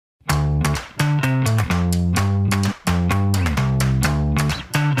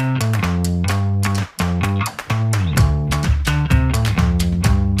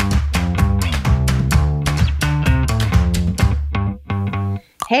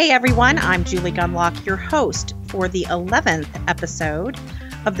Hey everyone, I'm Julie Gunlock, your host for the 11th episode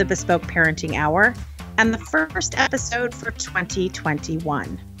of the Bespoke Parenting Hour and the first episode for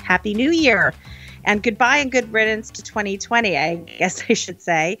 2021. Happy New Year and goodbye and good riddance to 2020, I guess I should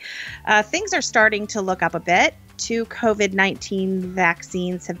say. Things are starting to look up a bit. 2 COVID-19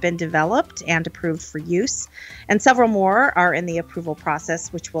 vaccines have been developed and approved for use, and several more are in the approval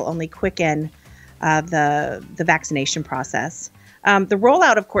process, which will only quicken the vaccination process. The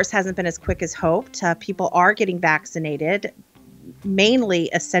rollout, of course, hasn't been as quick as hoped. People are getting vaccinated, mainly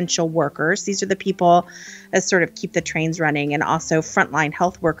essential workers. These are the people that sort of keep the trains running, and also frontline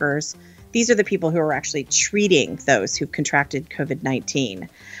health workers. These are the people who are actually treating those who've contracted COVID-19.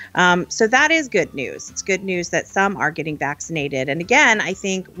 So that is good news. It's good news that some are getting vaccinated. And again, I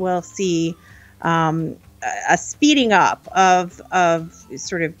think we'll see a speeding up of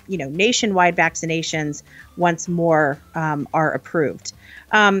sort of, nationwide vaccinations once more are approved.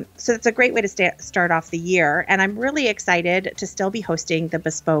 So it's a great way to start off the year. And I'm really excited to still be hosting the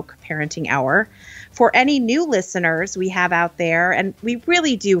Bespoke Parenting Hour. For any new listeners we have out there, and we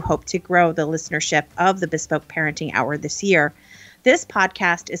really do hope to grow the listenership of the Bespoke Parenting Hour this year, this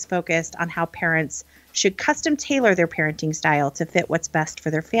podcast is focused on how parents should custom tailor their parenting style to fit what's best for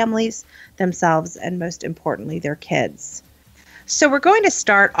their families, themselves, and most importantly, their kids. So we're going to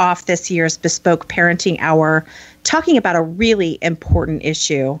start off this year's Bespoke Parenting Hour talking about a really important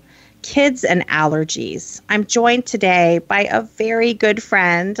issue, kids and allergies. I'm joined today by a very good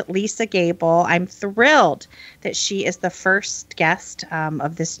friend, Lisa Gable. I'm thrilled that she is the first guest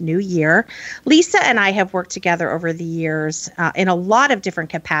of this new year. Lisa and I have worked together over the years in a lot of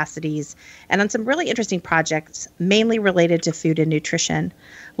different capacities and on some really interesting projects, mainly related to food and nutrition.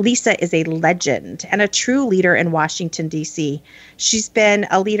 Lisa is a legend and a true leader in Washington, D.C. She's been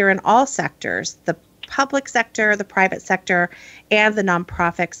a leader in all sectors, the public sector, the private sector, and the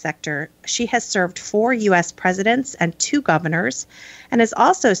nonprofit sector. She has served 4 U.S. presidents and 2 governors, and has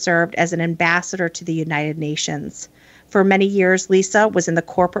also served as an ambassador to the United Nations. For many years, Lisa was in the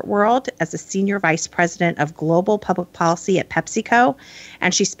corporate world as a senior vice president of global public policy at PepsiCo,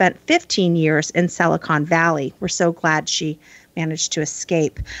 and she spent 15 years in Silicon Valley. We're so glad she managed to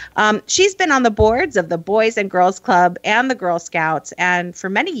escape. She's been on the boards of the Boys and Girls Club and the Girl Scouts, and for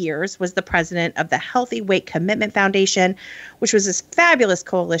many years was the president of the Healthy Weight Commitment Foundation, which was this fabulous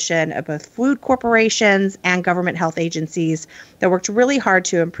coalition of both food corporations and government health agencies that worked really hard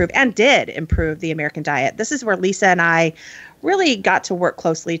to improve and did improve the American diet. This is where Lisa and I really got to work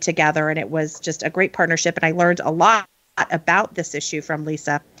closely together, and it was just a great partnership, and I learned a lot about this issue from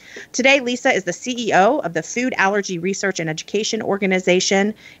Lisa. Today, Lisa is the CEO of the Food Allergy Research and Education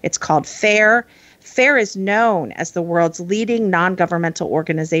Organization. It's called FAIR. FAIR is known as the world's leading non-governmental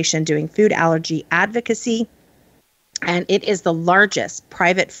organization doing food allergy advocacy, and it is the largest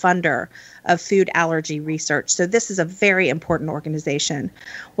private funder of food allergy research. So this is a very important organization.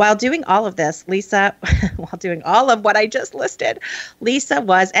 While doing all of this, while doing all of what I just listed, Lisa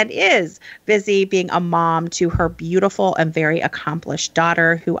was and is busy being a mom to her beautiful and very accomplished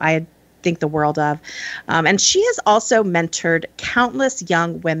daughter, who I think the world of. And she has also mentored countless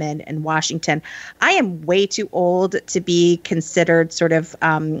young women in Washington. I am way too old to be considered sort of,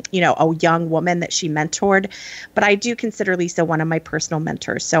 a young woman that she mentored, but I do consider Lisa one of my personal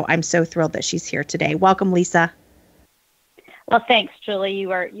mentors. So I'm so thrilled that she's here today. Welcome, Lisa. Well, thanks, Julie.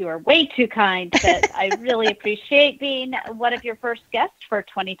 You are way too kind, but I really appreciate being one of your first guests for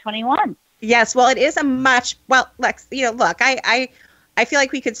 2021. Yes, well, it is Lex, look, I feel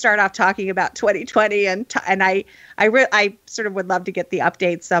like we could start off talking about 2020, and I sort of would love to get the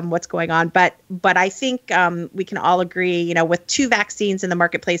updates on what's going on. But I think we can all agree, with 2 vaccines in the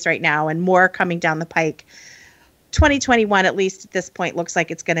marketplace right now and more coming down the pike, 2021, at least at this point, looks like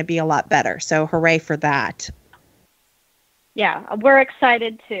it's going to be a lot better. So hooray for that. Yeah, we're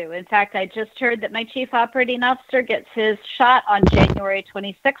excited too. In fact, I just heard that my chief operating officer gets his shot on January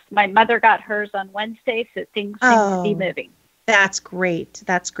 26th. My mother got hers on Wednesday, so things seem to be moving. That's great.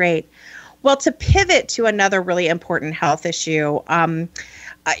 That's great. Well, to pivot to another really important health issue, one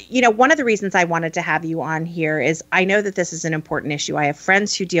of the reasons I wanted to have you on here is I know that this is an important issue. I have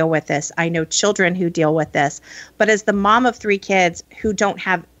friends who deal with this. I know children who deal with this. But as the mom of 3 kids who don't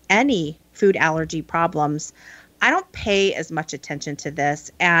have any food allergy problems, I don't pay as much attention to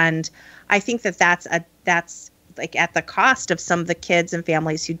this. And I think that that's like at the cost of some of the kids and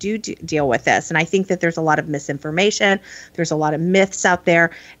families who do deal with this. And I think that there's a lot of misinformation. There's a lot of myths out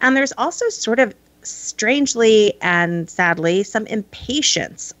there. And there's also sort of strangely and sadly some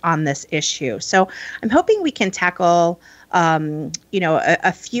impatience on this issue. So I'm hoping we can tackle,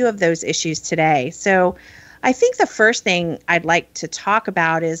 a few of those issues today. So I think the first thing I'd like to talk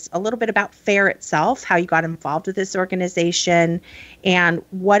about is a little bit about FAIR itself, how you got involved with this organization and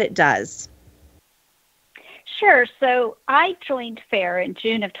what it does. Sure. So I joined FAIR in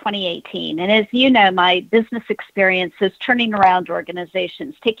June of 2018. And as you know, my business experience is turning around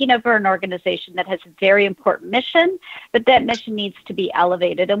organizations, taking over an organization that has a very important mission, but that mission needs to be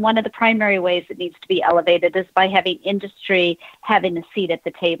elevated. And one of the primary ways it needs to be elevated is by having industry having a seat at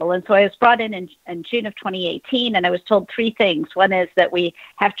the table. And so I was brought in June of 2018, and I was told three things. One is that we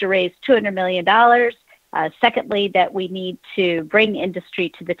have to raise $200 million. Secondly, that we need to bring industry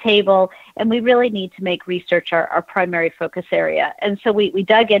to the table, and we really need to make research our primary focus area. And so we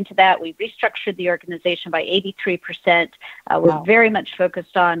dug into that. We restructured the organization by 83%. We're very much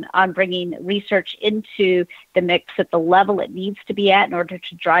focused on bringing research into the mix at the level it needs to be at in order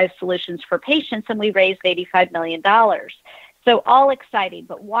to drive solutions for patients, and we raised $85 million. So all exciting,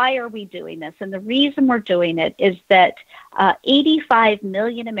 but why are we doing this? And the reason we're doing it is that 85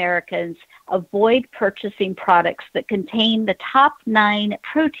 million Americans avoid purchasing products that contain the top 9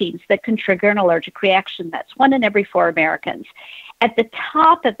 proteins that can trigger an allergic reaction. That's 1 in every 4 Americans. At the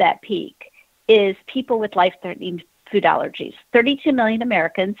top of that peak is people with life-threatening food allergies. 32 million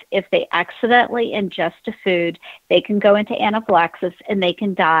Americans, if they accidentally ingest a food, they can go into anaphylaxis and they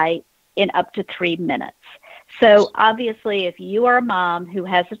can die in up to 3 minutes. So obviously, if you are a mom who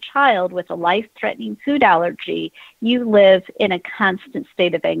has a child with a life-threatening food allergy, you live in a constant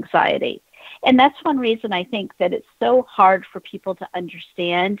state of anxiety. And that's one reason I think that it's so hard for people to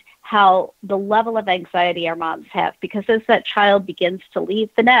understand how the level of anxiety our moms have, because as that child begins to leave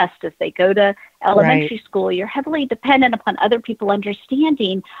the nest, as they go to elementary school, you're heavily dependent upon other people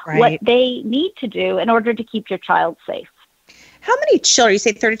understanding what they need to do in order to keep your child safe. How many children, you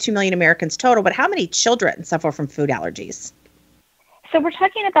say 32 million Americans total, but how many children suffer from food allergies? So we're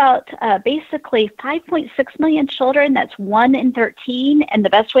talking about basically 5.6 million children. That's 1 in 13. And the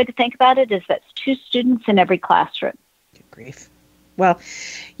best way to think about it is that's 2 students in every classroom. Good grief. Well,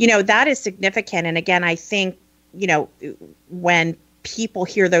 that is significant. And again, I think, when people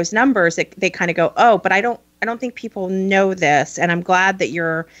hear those numbers, they kind of go, oh, but I don't think people know this. And I'm glad that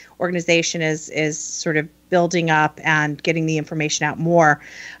your organization is sort of building up and getting the information out more.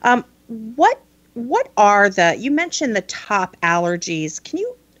 What are you mentioned the top allergies. Can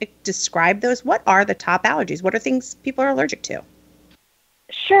you describe those? What are the top allergies? What are things people are allergic to?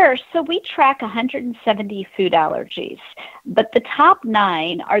 Sure. So we track 170 food allergies, but the top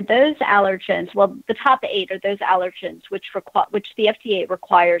 9 are those allergens. Well, the top 8 are those allergens which the FDA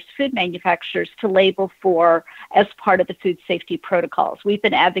requires food manufacturers to label for as part of the food safety protocols. We've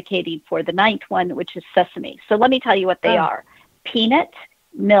been advocating for the 9th one, which is sesame. So let me tell you what they are: peanut,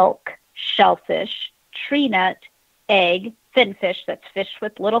 milk, shellfish, tree nut, egg, finfish, that's fish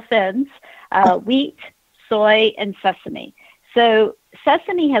with little fins, wheat, soy, and sesame. So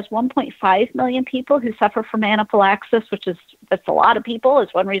sesame has 1.5 million people who suffer from anaphylaxis, that's a lot of people.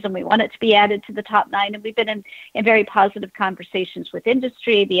 Is one reason we want it to be added to the top 9. And we've been in very positive conversations with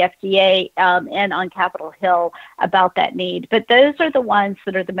industry, the FDA, and on Capitol Hill about that need. But those are the ones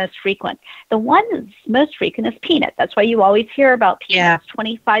that are the most frequent. The one that's most frequent is peanut. That's why you always hear about peanuts.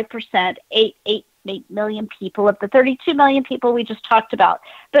 25%, 8 million people of the 32 million people we just talked about.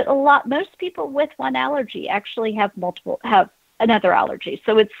 But most people with one allergy actually have another allergy.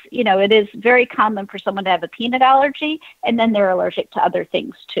 So it's, it is very common for someone to have a peanut allergy, and then they're allergic to other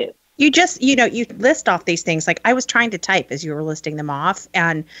things too. You just, you list off these things. Like I was trying to type as you were listing them off,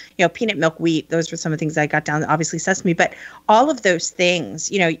 and, peanut, milk, wheat, those were some of the things I got down, obviously sesame, but all of those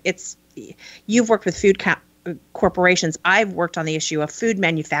things, you've worked with food corporations. I've worked on the issue of food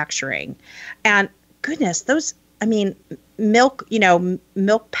manufacturing, and goodness, milk,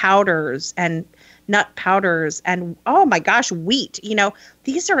 milk powders and nut powders and, oh my gosh, wheat,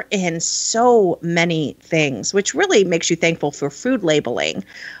 these are in so many things, which really makes you thankful for food labeling.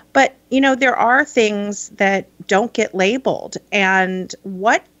 But, there are things that don't get labeled. And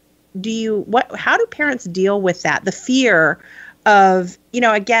how do parents deal with that? The fear of,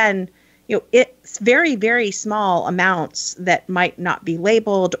 again, it's very, very small amounts that might not be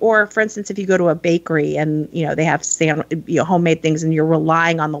labeled. Or, for instance, if you go to a bakery and, they have homemade things and you're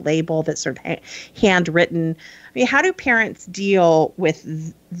relying on the label that's sort of handwritten. I mean, how do parents deal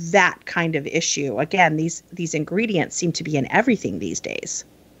with that kind of issue? Again, these ingredients seem to be in everything these days.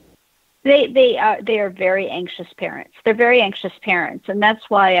 They are very anxious parents. They're very anxious parents. And that's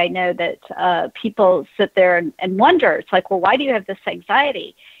why I know that people sit there and wonder. It's like, well, why do you have this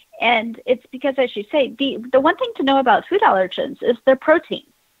anxiety? And it's because, as you say, the one thing to know about food allergens is their protein.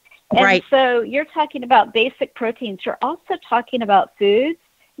 And so you're talking about basic proteins. You're also talking about foods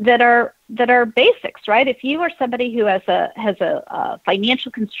that are basics, right? If you are somebody who has a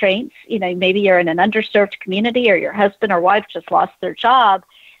financial constraints, maybe you're in an underserved community or your husband or wife just lost their job,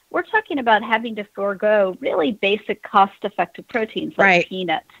 we're talking about having to forego really basic cost-effective proteins like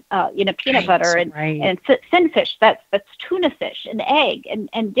peanut butter and fin fish. That's tuna fish and egg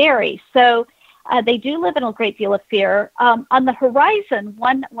and dairy. So they do live in a great deal of fear. On the horizon,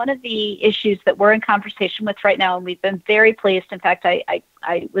 one of the issues that we're in conversation with right now, and we've been very pleased. In fact, I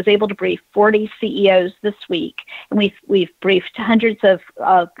was able to brief 40 CEOs this week, and we've briefed hundreds of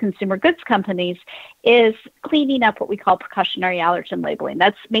consumer goods companies, is cleaning up what we call precautionary allergen labeling.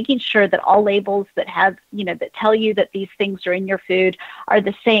 That's making sure that all labels that have, that tell you that these things are in your food are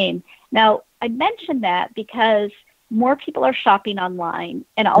the same. Now, I mention that because more people are shopping online,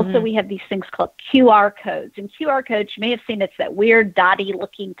 and also we have these things called QR codes. And QR codes, you may have seen, it's that weird dotty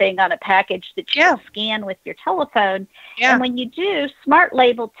looking thing on a package that you can scan with your telephone. Yeah. And when you do, Smart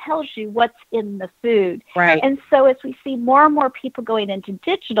Label tells you what's in the food. Right. And so as we see more and more people going into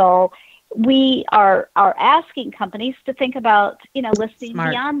digital, we are asking companies to think about, listing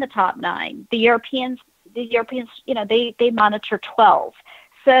beyond the top 9. The Europeans, they monitor 12.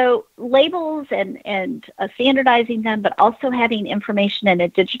 So labels and standardizing them, but also having information in a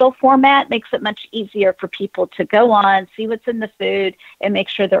digital format makes it much easier for people to go on, see what's in the food, and make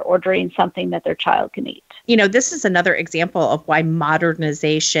sure they're ordering something that their child can eat. This is another example of why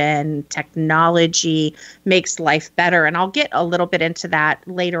modernization, technology makes life better. And I'll get a little bit into that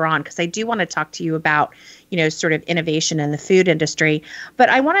later on, because I do want to talk to you about, sort of innovation in the food industry. But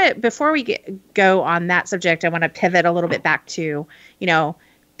I want to, before we go on that subject, I want to pivot a little bit back to,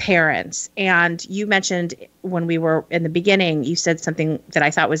 parents. And you mentioned when we were in the beginning, you said something that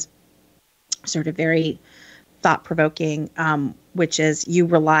I thought was sort of very thought-provoking, which is you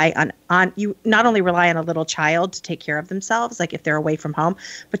rely on you not only rely on a little child to take care of themselves, like if they're away from home,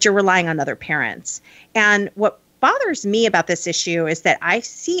 but you're relying on other parents. And what bothers me about this issue is that I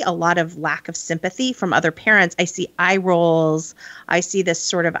see a lot of lack of sympathy from other parents. I see eye rolls. I see this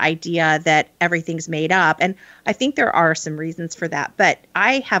sort of idea that everything's made up. And I think there are some reasons for that. But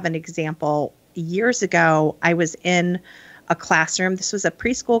I have an example. Years ago, I was in a classroom. This was a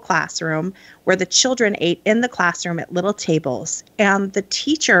preschool classroom where the children ate in the classroom at little tables. And the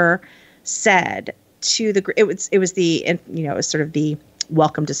teacher said to it was sort of the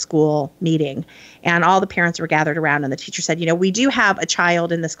welcome to school meeting, and all the parents were gathered around, and the teacher said, we do have a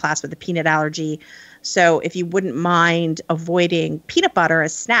child in this class with a peanut allergy, so if you wouldn't mind avoiding peanut butter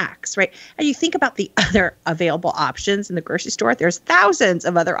as snacks, right? And you think about the other available options in the grocery store, there's thousands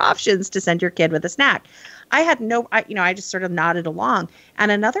of other options to send your kid with a snack. I just sort of nodded along, and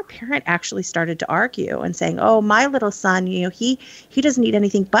another parent actually started to argue and saying, "Oh, my little son, he doesn't eat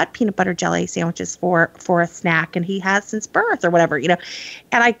anything but peanut butter jelly sandwiches for a snack, and he has since birth or whatever."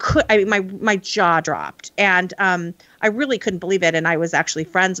 And my jaw dropped, and I really couldn't believe it. And I was actually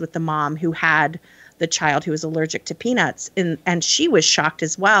friends with the mom who had the child who was allergic to peanuts, and she was shocked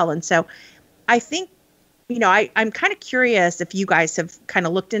as well. And so, I think, I'm kind of curious if you guys have kind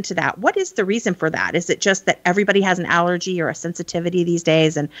of looked into that. What is the reason for that? Is it just that everybody has an allergy or a sensitivity these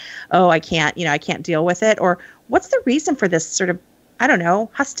days and, I can't deal with it? Or what's the reason for this sort of,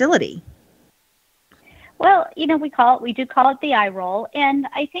 hostility? Well, we do call it the eye roll. And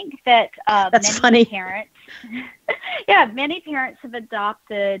I think that that's funny. Many parents have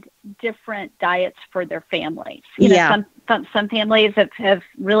adopted different diets for their families. Some families have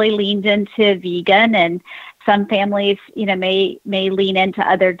really leaned into vegan, and some families, may lean into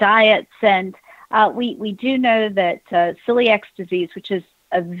other diets. And we do know that celiac disease, which is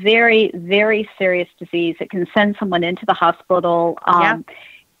a very, very serious disease, it can send someone into the hospital.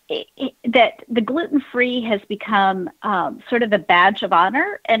 That the gluten-free has become sort of a badge of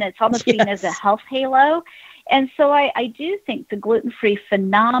honor, and it's almost seen as a health halo. And so I do think the gluten-free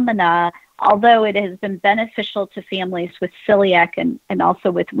phenomena, although it has been beneficial to families with celiac and also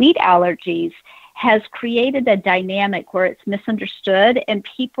with wheat allergies, has created a dynamic where it's misunderstood, and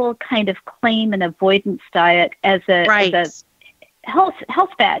people kind of claim an avoidance diet as a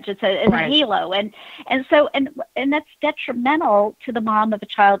health badge. It's a halo, and that's detrimental to the mom of a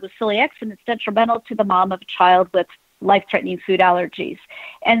child with celiac, and it's detrimental to the mom of a child with life-threatening food allergies.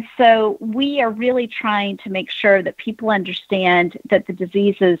 And so we are really trying to make sure that people understand that the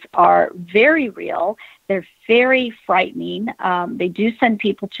diseases are very real. They're very frightening. They do send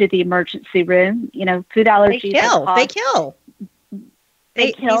people to the emergency room. Food allergies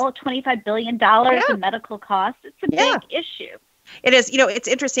They kill $25 billion in medical costs. It's a big issue. It is. It's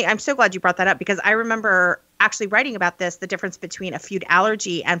interesting. I'm so glad you brought that up, because I remember actually writing about this, the difference between a food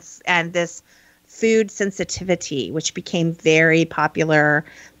allergy and this food sensitivity, which became very popular.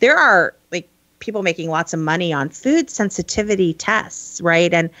 There are like people making lots of money on food sensitivity tests,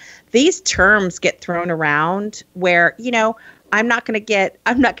 right? And these terms get thrown around where, I'm not going to get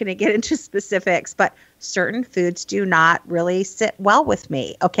into specifics, but certain foods do not really sit well with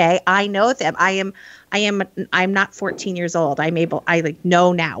me. Okay. I know them. I'm not 14 years old. I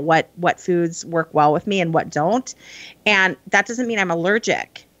know now what foods work well with me and what don't. And that doesn't mean I'm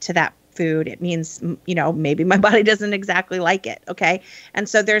allergic to that food. It means, maybe my body doesn't exactly like it. Okay. And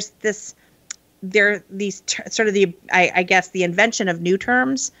so I guess the invention of new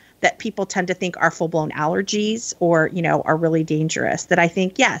terms that people tend to think are full-blown allergies or, are really dangerous, that I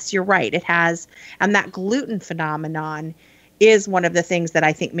think, yes, you're right. It has. And that gluten phenomenon is one of the things that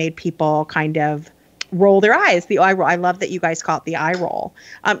I think made people kind of roll their eyes, the eye roll. I love that you guys call it the eye roll.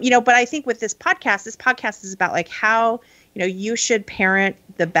 But I think with this podcast is about like how, you should parent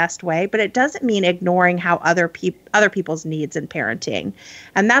the best way, but it doesn't mean ignoring how other people's needs in parenting.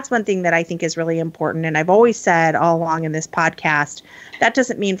 And that's one thing that I think is really important. And I've always said all along in this podcast, that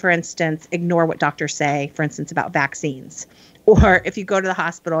doesn't mean, for instance, ignore what doctors say, for instance, about vaccines. Or if you go to the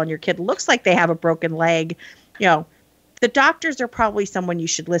hospital and your kid looks like they have a broken leg, the doctors are probably someone you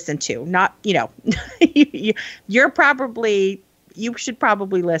should listen to. Not, you should probably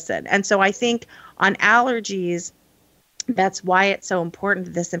listen. And so I think on allergies, that's why it's so important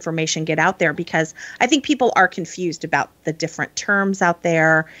that this information get out there, because I think people are confused about the different terms out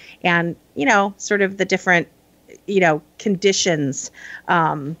there and, sort of the different, conditions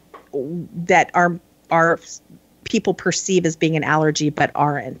that are people perceive as being an allergy but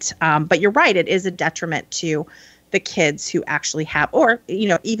aren't. But you're right, it is a detriment to the kids who actually have, or,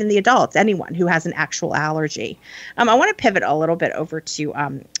 even the adults, anyone who has an actual allergy. I want to pivot a little bit over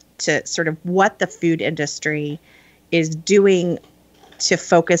to sort of what the food industry is doing to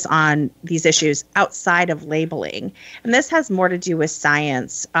focus on these issues outside of labeling. And this has more to do with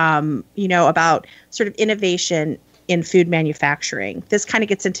science, about sort of innovation in food manufacturing. This kind of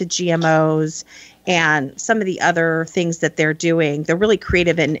gets into GMOs and some of the other things that they're doing. They're really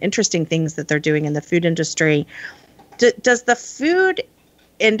creative and interesting things that they're doing in the food industry. Does the food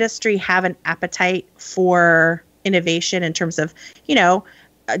industry have an appetite for innovation in terms of,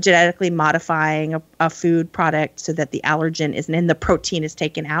 genetically modifying a food product so that the allergen isn't in, the protein is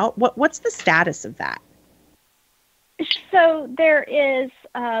taken out? What's the status of that? So there's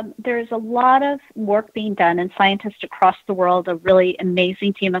a lot of work being done, and scientists across the world, a really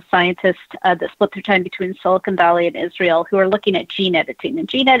amazing team of scientists that split their time between Silicon Valley and Israel, who are looking at gene editing. And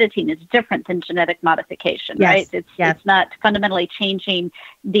gene editing is different than genetic modification, right? It's not fundamentally changing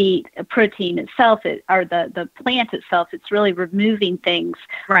the protein itself or the plant itself. It's really removing things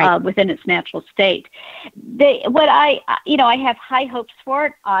within its natural state. I have high hopes for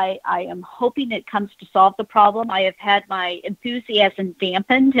it. I am hoping it comes to solve the problem. I have had my enthusiasm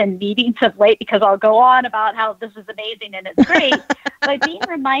dampened in meetings of late because I'll go on about how this is amazing and it's great, but being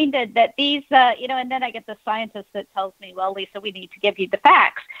reminded that these, and then I get the scientist that tells me, well, Lisa, we need to give you the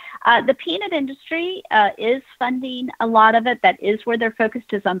facts. The peanut industry is funding a lot of it. That is where their focus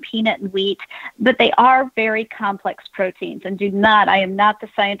is, on peanut and wheat, but they are very complex proteins, and I am not the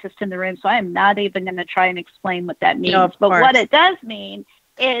scientist in the room, so I am not even going to try and explain what that means. No, but what it does mean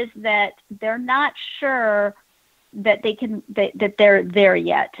is that they're not sure that that they're there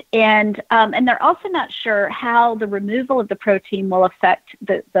yet, and they're also not sure how the removal of the protein will affect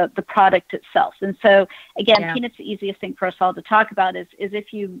the product itself. And so again, peanut's the easiest thing for us all to talk about is if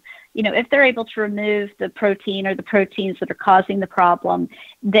if they're able to remove the protein or the proteins that are causing the problem,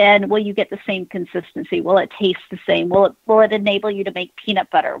 then will you get the same consistency? Will it taste the same? Will it enable you to make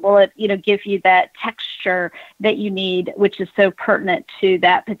peanut butter? Will it give you that texture that you need, which is so pertinent to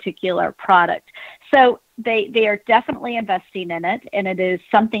that particular product? So they are definitely investing in it, and it is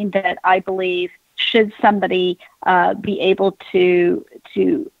something that I believe, should somebody be able to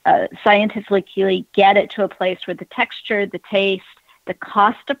scientifically get it to a place where the texture, the taste, the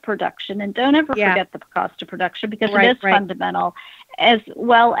cost of production, and don't ever forget the cost of production, because it is fundamental, as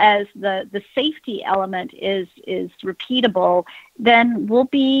well as the safety element is repeatable, then we'll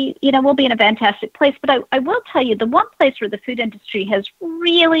be in a fantastic place. But I will tell you, the one place where the food industry has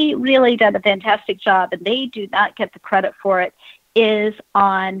really, really done a fantastic job, and they do not get the credit for it, is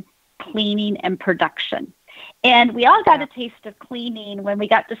on cleaning and production. And we all got a taste of cleaning when we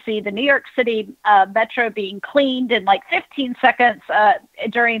got to see the New York City metro being cleaned in like 15 seconds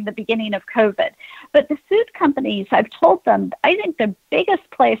during the beginning of COVID. But the food companies, I've told them, I think the biggest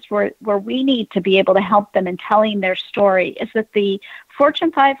place where we need to be able to help them in telling their story is that the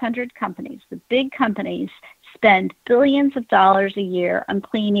Fortune 500 companies, the big companies, spend billions of dollars a year on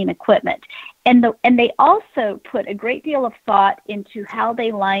cleaning equipment. And they also put a great deal of thought into how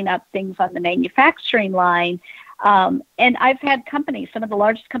they line up things on the manufacturing line. And I've had companies, some of the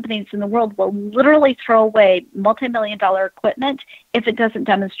largest companies in the world, will literally throw away multi-million-dollar equipment if it doesn't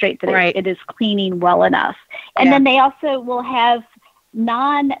demonstrate that it is cleaning well enough. And then they also will have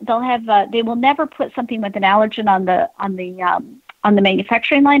they will never put something with an allergen on the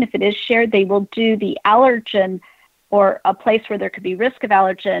manufacturing line. If it is shared, they will do the allergen or a place where there could be risk of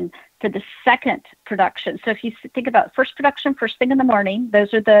allergen for the second production. So if you think about first production, first thing in the morning,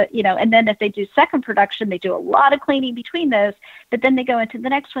 those are the, and then if they do second production, they do a lot of cleaning between those, but then they go into the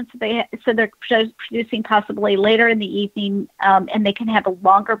next one. So they're producing possibly later in the evening, and they can have a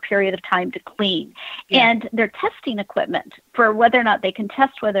longer period of time to clean. Yeah. And they're testing equipment for whether or not they can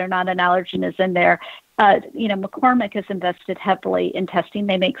test whether or not an allergen is in there. McCormick has invested heavily in testing.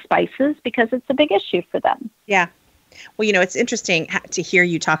 They make spices because it's a big issue for them. Yeah. Well, it's interesting to hear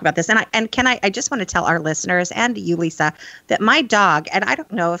you talk about this. And I just want to tell our listeners and you, Lisa, that my dog, and I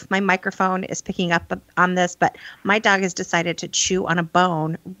don't know if my microphone is picking up on this, but my dog has decided to chew on a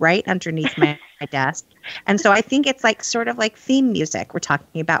bone right underneath my desk. And so I think it's sort of like theme music. We're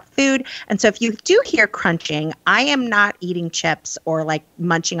talking about food. And so if you do hear crunching, I am not eating chips or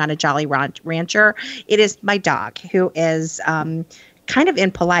munching on a Jolly Rancher. It is my dog who is kind of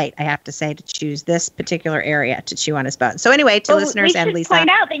impolite, I have to say, to choose this particular area to chew on his bone. So anyway, to listeners and Lisa. We should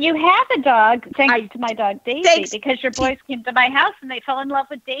point out that you have a dog, thanks to my dog, Daisy, because your boys came to my house and they fell in love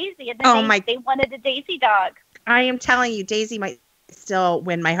with Daisy, and then they wanted a Daisy dog. I am telling you, Daisy might still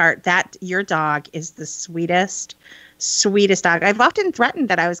win my heart. Your dog is the sweetest dog. I've often threatened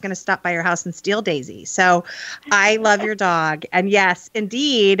that I was going to stop by your house and steal Daisy. So I love your dog. And yes,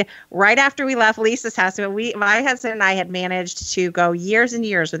 indeed, right after we left Lisa's house, my husband and I had managed to go years and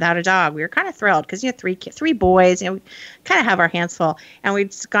years without a dog. We were kind of thrilled because, three boys, we kind of have our hands full. And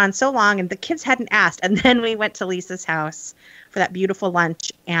we'd gone so long and the kids hadn't asked. And then we went to Lisa's house for that beautiful lunch,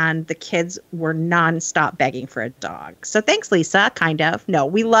 and the kids were nonstop begging for a dog. So thanks, Lisa, kind of. No,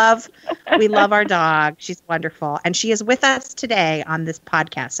 we love our dog. She's wonderful. And she is with us today on this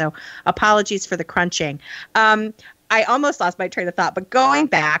podcast. So apologies for the crunching. I almost lost my train of thought, but going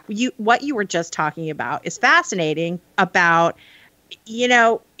back, what you were just talking about is fascinating about,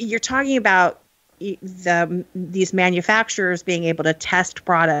 you're talking about these manufacturers being able to test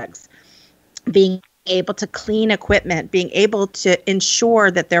products, being able to clean equipment, being able to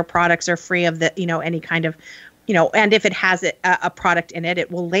ensure that their products are free of any kind of, and if it has a product in it, it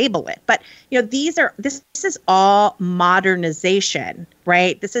will label it. But, this is all modernization,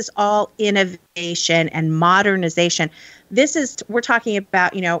 right? This is all innovation and modernization. We're talking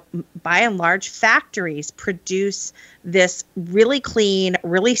about, by and large, factories produce this really clean,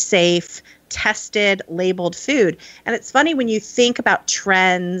 really safe, tested, labeled food. And it's funny when you think about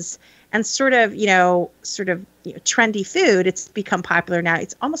trends and sort of trendy food, it's become popular now.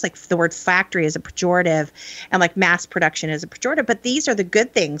 It's almost like the word factory is a pejorative and like mass production is a pejorative. But these are the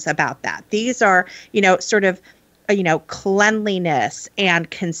good things about that. These are, cleanliness and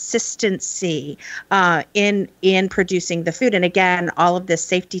consistency in producing the food. And again, all of this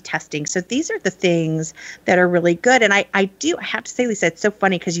safety testing. So these are the things that are really good. And I have to say, Lisa, it's so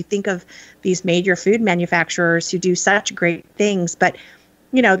funny because you think of these major food manufacturers who do such great things, but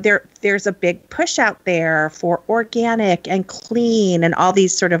there's a big push out there for organic and clean and all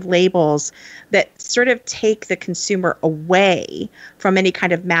these sort of labels that sort of take the consumer away from any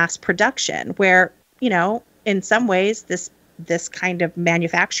kind of mass production where, in some ways this kind of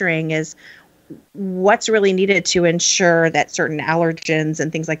manufacturing is what's really needed to ensure that certain allergens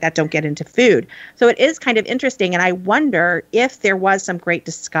and things like that don't get into food. So it is kind of interesting. And I wonder if there was some great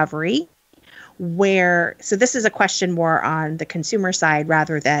discovery so this is a question more on the consumer side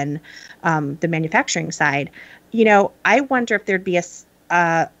rather than the manufacturing side. I wonder if there'd be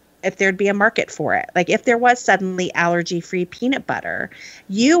a market for it. Like if there was suddenly allergy-free peanut butter,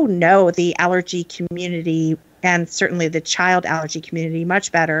 the allergy community and certainly the child allergy community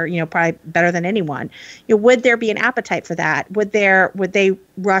much better, probably better than anyone. Would there be an appetite for that? Would they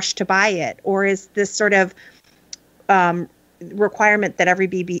rush to buy it? Or is this sort of requirement that every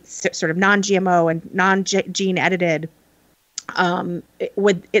be sort of non-GMO and non-gene edited,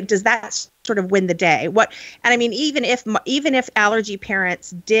 does that sort of win the day? Even if allergy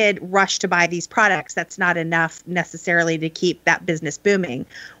parents did rush to buy these products, that's not enough necessarily to keep that business booming.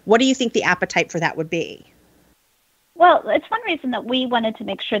 What do you think the appetite for that would be? Well, it's one reason that we wanted to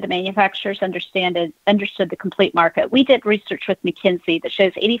make sure the manufacturers understood the complete market. We did research with McKinsey that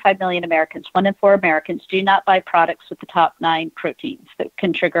shows 85 million Americans, 1 in 4 Americans, do not buy products with the top 9 proteins that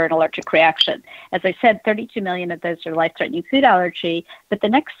can trigger an allergic reaction. As I said, 32 million of those are life-threatening food allergy, but the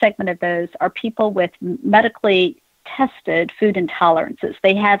next segment of those are people with medically tested food intolerances.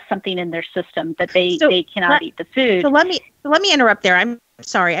 They have something in their system that they cannot eat the food. So let me interrupt there. I'm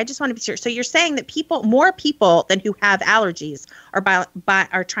sorry. I just want to be sure. So you're saying that more people than who have allergies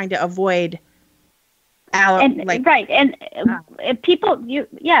are trying to avoid right. And people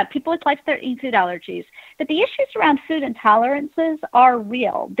with life-threatening food allergies. But the issues around food intolerances are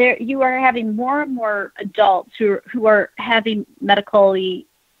real. You are having more and more adults who are having medically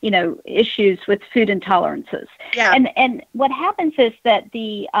issues with food intolerances. Yeah. And what happens is that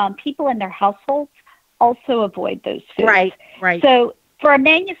the people in their households also avoid those foods. Right. So for a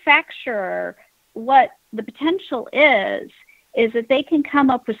manufacturer, what the potential is that they can come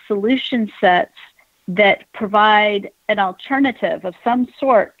up with solution sets that provide an alternative of some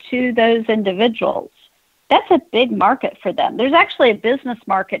sort to those individuals. That's a big market for them. There's actually a business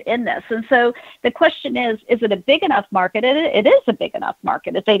market in this. And so the question is it a big enough market? It is a big enough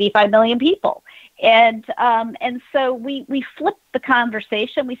market. It's 85 million people. And so we flipped the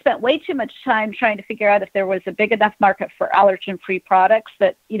conversation. We spent way too much time trying to figure out if there was a big enough market for allergen-free products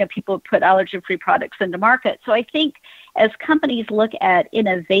that, people would put allergen-free products into market. So I think as companies look at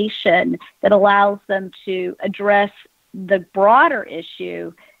innovation that allows them to address the broader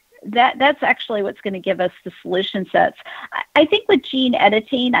got that's actually what's going to give us the solution sets. I think with gene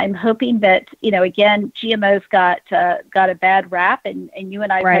editing, I'm hoping that, again, GMOs got a bad rap, and you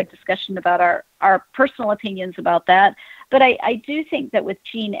and I have had discussion about our personal opinions about that. But I do think that with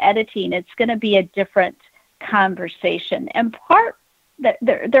gene editing, it's going to be a different conversation. And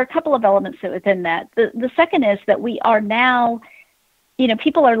there are a couple of elements within that. The second is that we are now,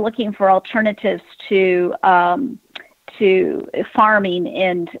 people are looking for alternatives to farming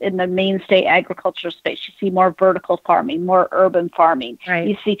in the mainstay agricultural space. You see more vertical farming, more urban farming. Right.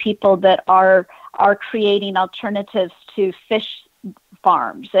 You see people that are creating alternatives to fish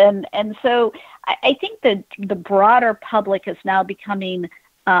farms. And so I think that the broader public is now becoming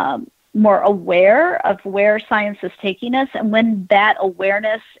more aware of where science is taking us, and when that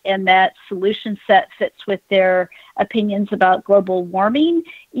awareness and that solution set fits with their opinions about global warming,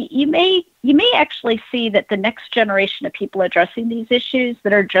 you may actually see that the next generation of people addressing these issues,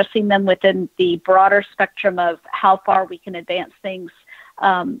 that are addressing them within the broader spectrum of how far we can advance things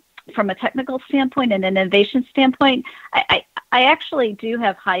from a technical standpoint and an innovation standpoint, I actually do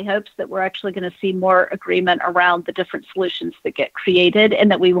have high hopes that we're actually going to see more agreement around the different solutions that get created,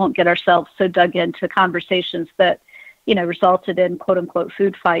 and that we won't get ourselves so dug into conversations that, resulted in quote unquote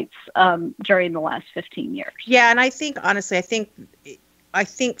food fights during the last 15 years. Yeah. And I think, honestly, I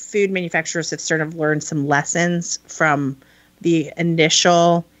think food manufacturers have sort of learned some lessons from the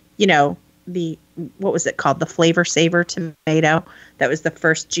initial, what was it called? The Flavor Saver tomato. That was the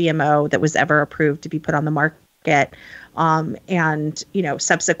first GMO that was ever approved to be put on the market. And,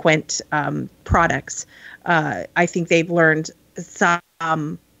 subsequent products. I think they've learned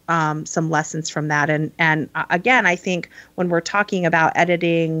some lessons from that. And again, I think when we're talking about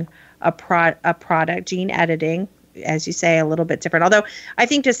editing a product, gene editing, as you say, a little bit different. Although I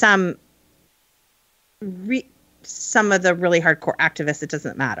think to some of the really hardcore activists, it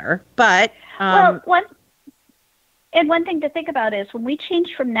doesn't matter. But one thing to think about is when we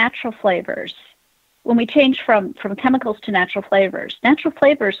change from natural flavors, when we change from chemicals to natural flavors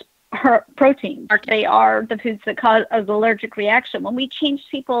are proteins. They are the foods that cause an allergic reaction. When we change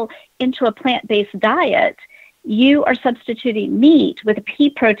people into a plant-based diet, you are substituting meat with a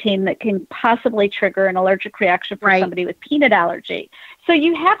pea protein that can possibly trigger an allergic reaction for somebody with peanut allergy. So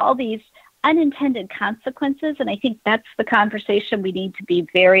you have all these unintended consequences, and I think that's the conversation we need to be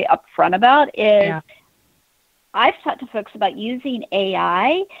very upfront about. I've talked to folks about using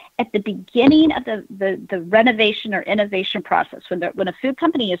AI at the beginning of the renovation or innovation process. When a food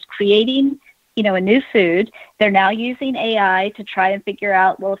company is creating, a new food, they're now using AI to try and figure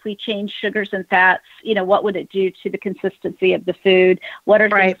out, well, if we change sugars and fats, what would it do to the consistency of the food? What are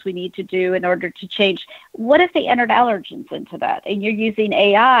things we need to do in order to change? What if they entered allergens into that? And you're using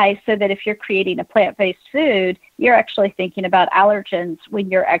AI so that if you're creating a plant-based food, you're actually thinking about allergens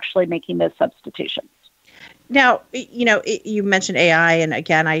when you're actually making those substitutions. Now, you mentioned AI, and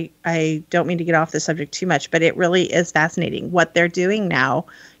again, I don't mean to get off the subject too much, but it really is fascinating what they're doing now.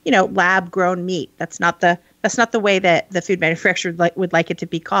 Lab-grown meat. That's not the way that the food manufacturer would like it to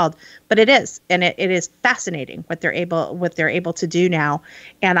be called, but it is, and it is fascinating what they're able to do now.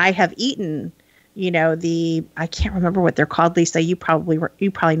 And I have eaten I can't remember what they're called, Lisa. You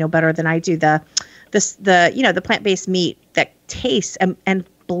probably know better than I do. The plant-based meat that tastes and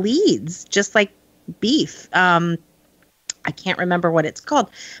bleeds just like beef. I can't remember what it's called.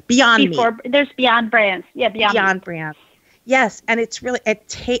 Beyond Meat. There's Beyond Brands. Yeah, Beyond Brands. Yes, and it's really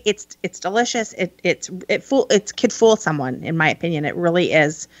it's delicious. It could fool someone, in my opinion. It really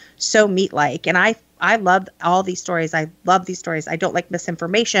is so meat-like, and I love all these stories. I love these stories. I don't like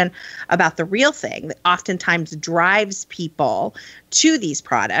misinformation about the real thing that oftentimes drives people to these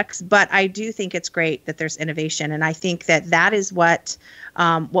products. But I do think it's great that there's innovation, and I think that is what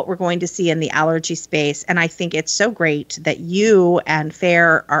we're going to see in the allergy space. And I think it's so great that you and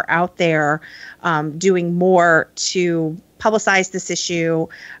FAIR are out there doing more to publicize this issue.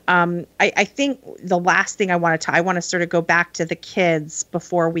 I think the last thing I want to sort of go back to the kids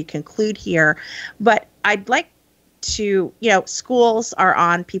before we conclude here, but I'd like to, schools are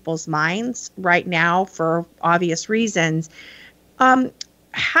on people's minds right now for obvious reasons.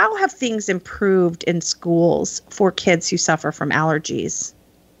 How have things improved in schools for kids who suffer from allergies?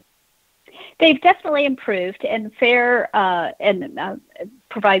 They've definitely improved, and FAIR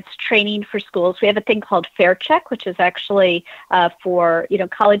provides training for schools. We have a thing called FAIR Check, which is actually for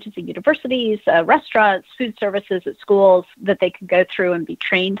colleges and universities, restaurants, food services at schools that they can go through and be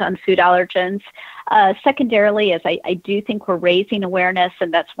trained on food allergens. Secondarily, is I do think we're raising awareness,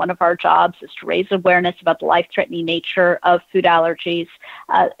 and that's one of our jobs, is to raise awareness about the life-threatening nature of food allergies.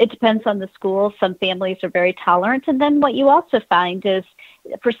 It depends on the school. Some families are very tolerant, and then what you also find is,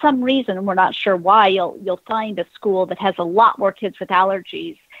 for some reason, and we're not sure why, you'll find a school that has a lot more kids with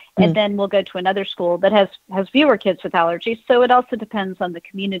allergies, and then we'll go to another school that has fewer kids with allergies. So it also depends on the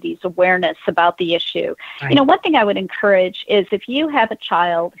community's awareness about the issue. Right. One thing I would encourage is, if you have a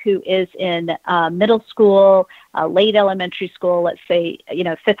child who is in middle school, late elementary school, let's say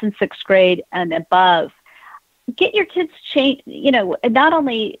 5th and 6th grade and above, get your kids changed. Not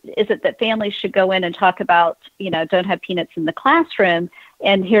only is it that families should go in and talk about, don't have peanuts in the classroom,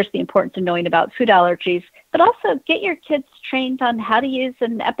 and here's the importance of knowing about food allergies, but also get your kids trained on how to use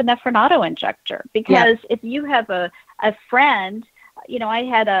an epinephrine auto-injector. Because if you have a friend, I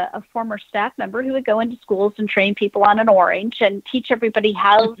had a former staff member who would go into schools and train people on an orange and teach everybody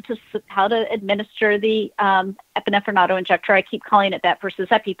how to administer the epinephrine auto-injector. I keep calling it that versus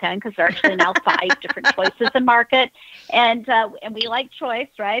EpiPen, because there are actually now 5 different choices in market, and we like choice,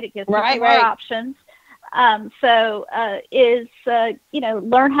 right? It gives people more options. Learn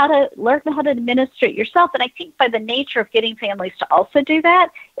how to administer it yourself. And I think by the nature of getting families to also do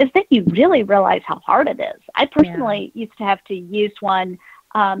that is that you really realize how hard it is. I personally used to have to use one,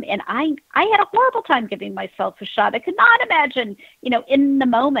 and I had a horrible time giving myself a shot. I could not imagine, in the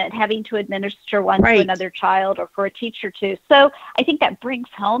moment having to administer one to another child or for a teacher to. So I think that brings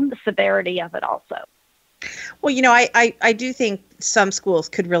home the severity of it also. Well, I do think some schools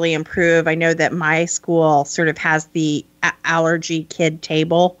could really improve. I know that my school sort of has the allergy kid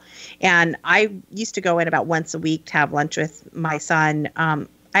table, and I used to go in about once a week to have lunch with my son.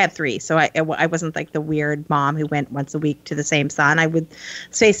 I have 3, so I wasn't like the weird mom who went once a week to the same son. I would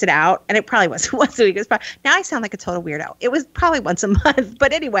space it out, and it probably wasn't once a week. Now I sound like a total weirdo. It was probably once a month,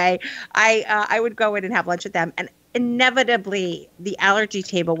 but anyway, I would go in and have lunch with them, and inevitably the allergy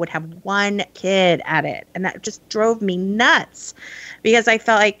table would have one kid at it, and that just drove me nuts, because I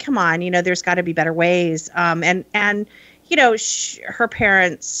felt like, come on, there's got to be better ways. And her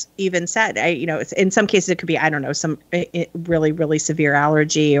parents even said, in some cases it could be, I don't know, some really, really severe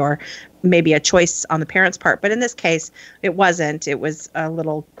allergy, or maybe a choice on the parents' part. But in this case, it wasn't. It was a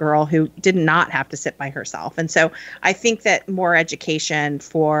little girl who did not have to sit by herself. And so I think that more education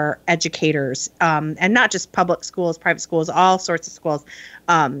for educators, and not just public schools, private schools, all sorts of schools,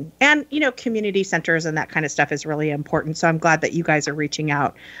 and, community centers and that kind of stuff is really important. So I'm glad that you guys are reaching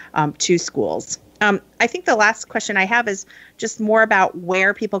out to schools. I think the last question I have is just more about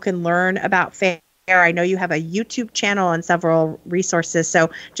where people can learn about FAIR. I know you have a YouTube channel and several resources,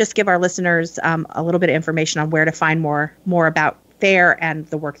 so just give our listeners a little bit of information on where to find more about FAIR and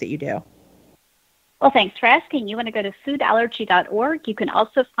the work that you do. Well, thanks for asking. You want to go to foodallergy.org. You can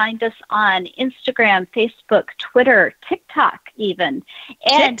also find us on Instagram, Facebook, Twitter, TikTok even.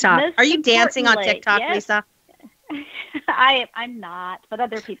 And TikTok. Are you dancing on TikTok, yes, Lisa? I'm not, but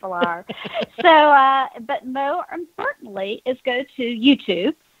other people are. So, but more importantly is go to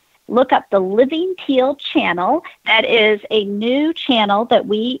YouTube look up the Living Teal channel. That is a new channel that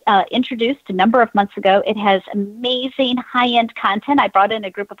we introduced a number of months ago. It has amazing high-end content. I brought in a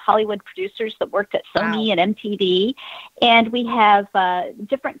group of Hollywood producers that worked at Sony and MTV, and we have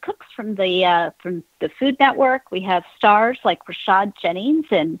different cooks from the Food Network. We have stars like Rashad Jennings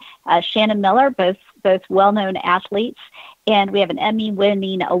and Shannon Miller, both well-known athletes. And we have an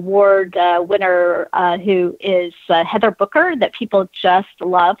Emmy-winning award winner who is Heather Booker that people just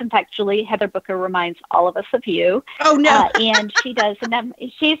love. In fact, Julie, Heather Booker reminds all of us of you. Oh, no. And she does. And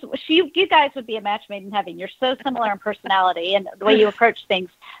you guys would be a match made in heaven. You're so similar in personality and the way you approach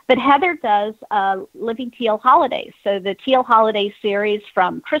things. But Heather does Living Teal Holidays. So the Teal Holiday series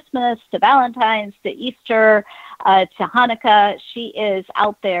from Christmas to Valentine's to Easter to Hanukkah, she is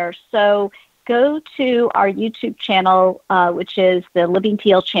out there. So go to our YouTube channel, which is the Living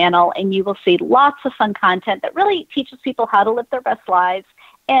Teal channel, and you will see lots of fun content that really teaches people how to live their best lives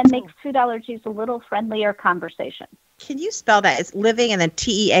and makes food allergies a little friendlier conversation. Can you spell that? It's living and then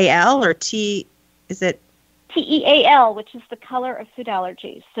T-E-A-L or is it? T-E-A-L, which is the color of food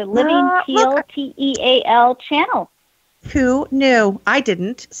allergies. So Living Teal, T-E-A-L channel. Who knew? I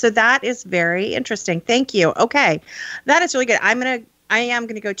didn't. So that is very interesting. Thank you. Okay. That is really good. I am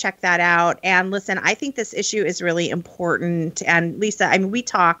going to go check that out. And listen, I think this issue is really important. And Lisa, I mean, we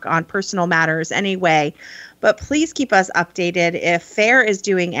talk on personal matters anyway, but please keep us updated if FAIR is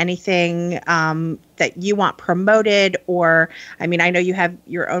doing anything that you want promoted, or, I mean, I know you have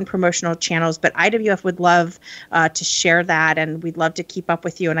your own promotional channels, but IWF would love to share that, and we'd love to keep up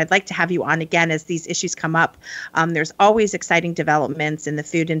with you. And I'd like to have you on again as these issues come up. There's always exciting developments in the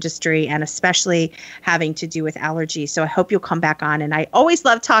food industry, and especially having to do with allergies. So I hope you'll come back on. And I always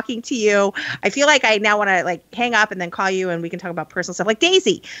love talking to you. I feel like I now want to hang up and then call you and we can talk about personal stuff like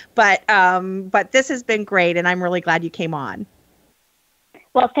Daisy. But this has been great, and I'm really glad you came on.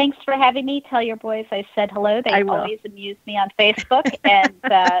 Well, thanks for having me. Tell your boys I said hello. They always amuse me on Facebook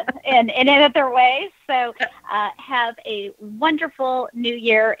and in other ways. So have a wonderful new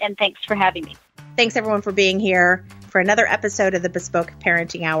year, and thanks for having me. Thanks, everyone, for being here for another episode of the Bespoke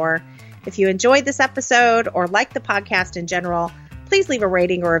Parenting Hour. If you enjoyed this episode or like the podcast in general, please leave a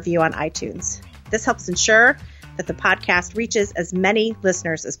rating or review on iTunes. This helps ensure that the podcast reaches as many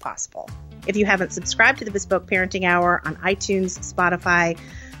listeners as possible. If you haven't subscribed to the Bespoke Parenting Hour on iTunes, Spotify,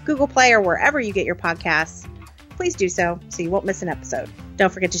 Google Play, or wherever you get your podcasts, please do so you won't miss an episode.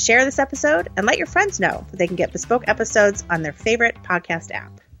 Don't forget to share this episode and let your friends know that they can get Bespoke episodes on their favorite podcast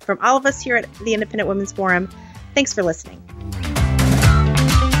app. From all of us here at the Independent Women's Forum, thanks for listening.